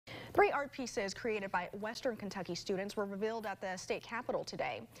3 art pieces created by Western Kentucky students were revealed at the state capitol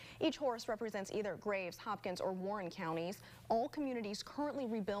today. Each horse represents either Graves, Hopkins, or Warren counties, all communities currently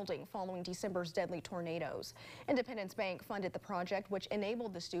rebuilding following December's deadly tornadoes. Independence Bank funded the project, which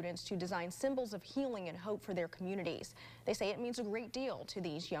enabled the students to design symbols of healing and hope for their communities. They say it means a great deal to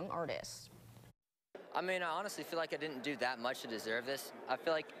these young artists. I mean, I honestly feel like I didn't do that much to deserve this. I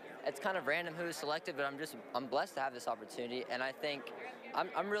feel like it's kind of random who was selected, but I'm blessed to have this opportunity, and I think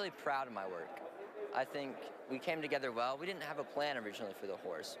I'm really proud of my work. I think we came together well. We didn't have a plan originally for the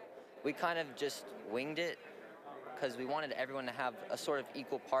horse. We kind of just winged it because we wanted everyone to have a sort of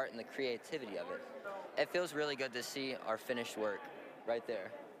equal part in the creativity of it. It feels really good to see our finished work right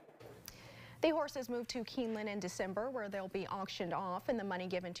there. The horses moved to Keeneland in December, where they'll be auctioned off and the money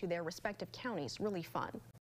given to their respective counties. Really fun.